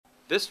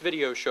This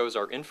video shows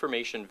our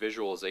information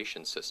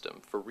visualization system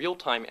for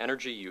real-time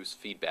energy use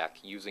feedback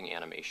using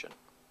animation.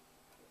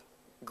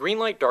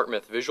 Greenlite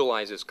Dartmouth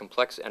visualizes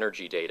complex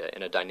energy data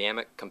in a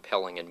dynamic,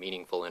 compelling, and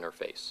meaningful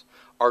interface.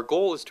 Our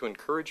goal is to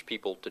encourage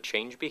people to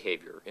change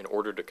behavior in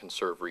order to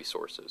conserve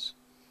resources.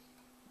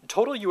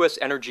 Total U.S.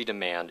 energy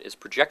demand is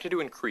projected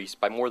to increase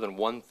by more than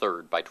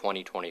 1/3 by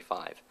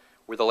 2025,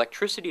 with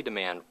electricity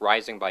demand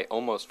rising by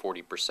almost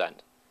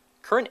 40%.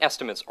 Current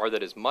estimates are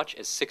that as much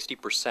as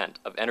 60%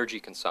 of energy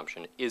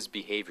consumption is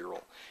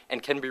behavioral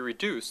and can be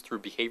reduced through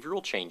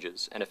behavioral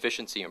changes and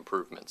efficiency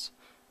improvements.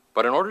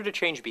 But in order to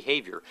change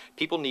behavior,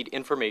 people need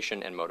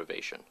information and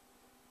motivation.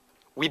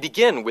 We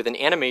begin with an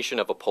animation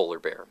of a polar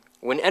bear.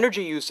 When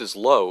energy use is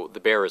low, the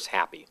bear is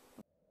happy.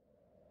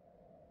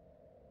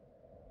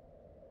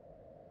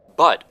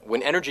 But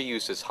when energy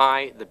use is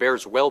high, the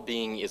bear's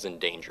well-being is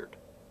endangered.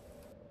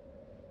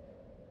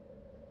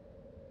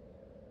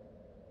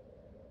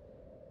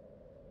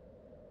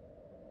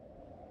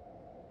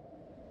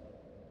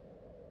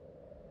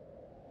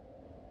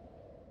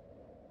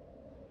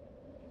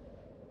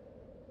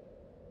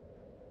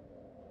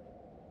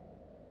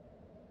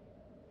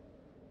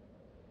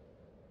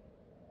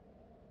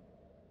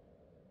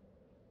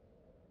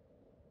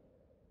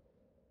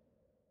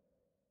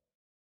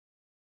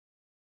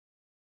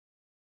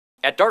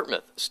 At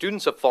Dartmouth,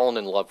 students have fallen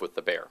in love with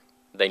the bear.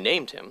 They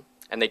named him,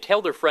 and they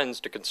tell their friends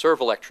to conserve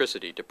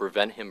electricity to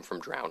prevent him from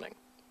drowning.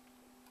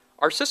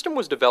 Our system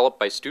was developed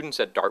by students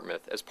at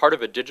Dartmouth as part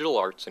of a digital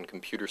arts and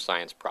computer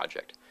science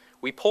project.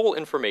 We pull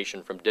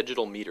information from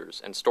digital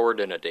meters and store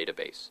it in a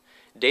database.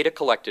 Data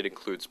collected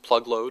includes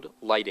plug load,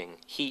 lighting,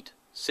 heat,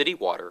 city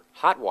water,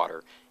 hot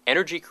water,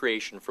 energy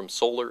creation from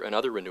solar and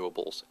other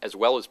renewables, as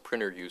well as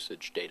printer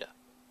usage data.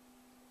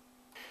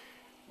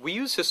 We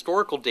use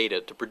historical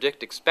data to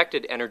predict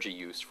expected energy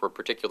use for a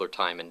particular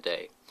time and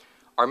day.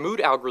 Our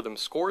mood algorithm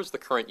scores the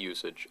current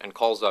usage and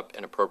calls up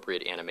an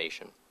appropriate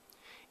animation.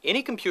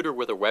 Any computer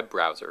with a web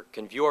browser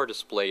can view our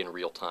display in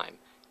real time.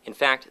 In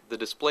fact, the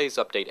displays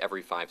update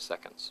every 5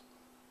 seconds.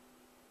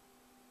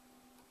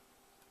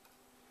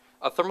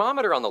 A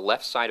thermometer on the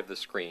left side of the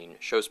screen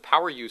shows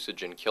power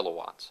usage in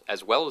kilowatts,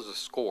 as well as a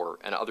score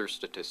and other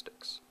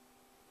statistics.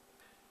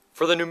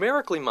 For the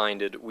numerically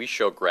minded, we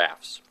show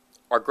graphs.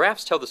 Our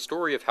graphs tell the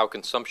story of how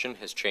consumption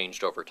has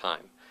changed over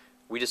time.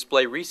 We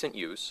display recent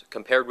use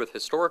compared with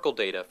historical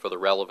data for the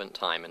relevant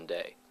time and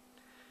day.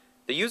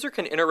 The user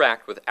can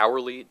interact with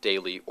hourly,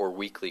 daily, or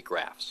weekly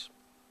graphs.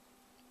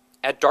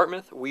 At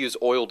Dartmouth, we use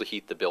oil to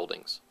heat the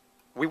buildings.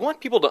 We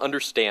want people to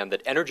understand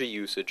that energy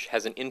usage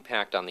has an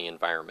impact on the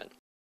environment.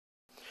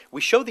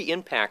 We show the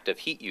impact of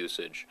heat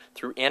usage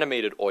through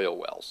animated oil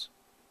wells.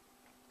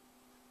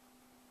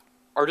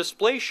 Our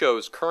display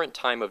shows current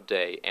time of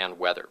day and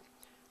weather.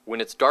 When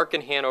it's dark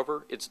in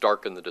Hanover, it's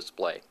dark in the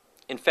display.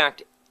 In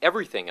fact,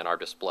 everything in our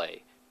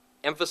display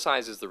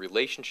emphasizes the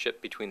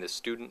relationship between the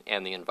student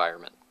and the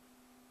environment.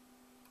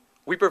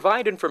 We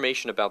provide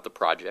information about the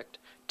project,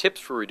 tips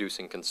for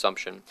reducing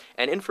consumption,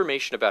 and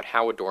information about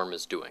how a dorm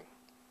is doing.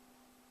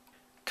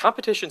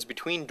 Competitions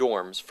between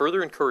dorms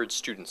further encourage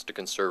students to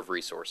conserve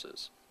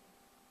resources.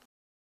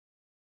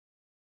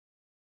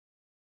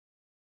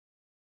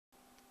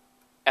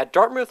 At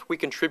Dartmouth, we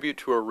contribute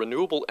to a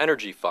renewable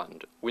energy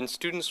fund when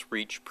students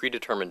reach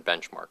predetermined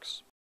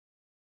benchmarks.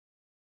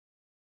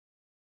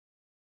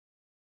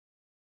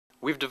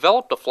 We've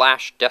developed a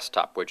Flash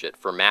desktop widget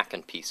for Mac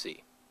and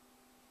PC.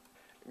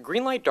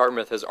 Greenlite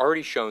Dartmouth has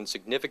already shown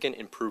significant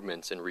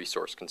improvements in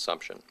resource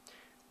consumption.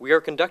 We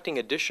are conducting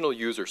additional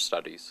user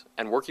studies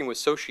and working with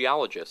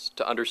sociologists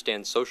to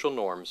understand social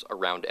norms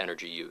around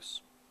energy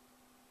use.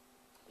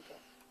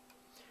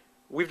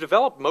 We've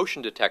developed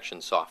motion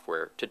detection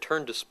software to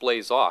turn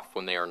displays off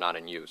when they are not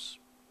in use.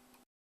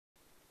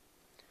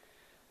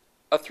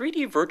 A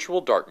 3D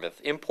virtual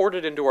Dartmouth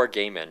imported into our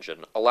game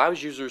engine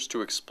allows users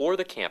to explore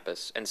the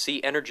campus and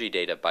see energy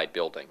data by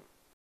building.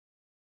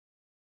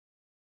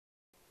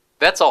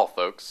 That's all,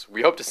 folks.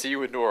 We hope to see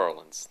you in New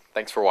Orleans.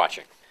 Thanks for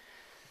watching.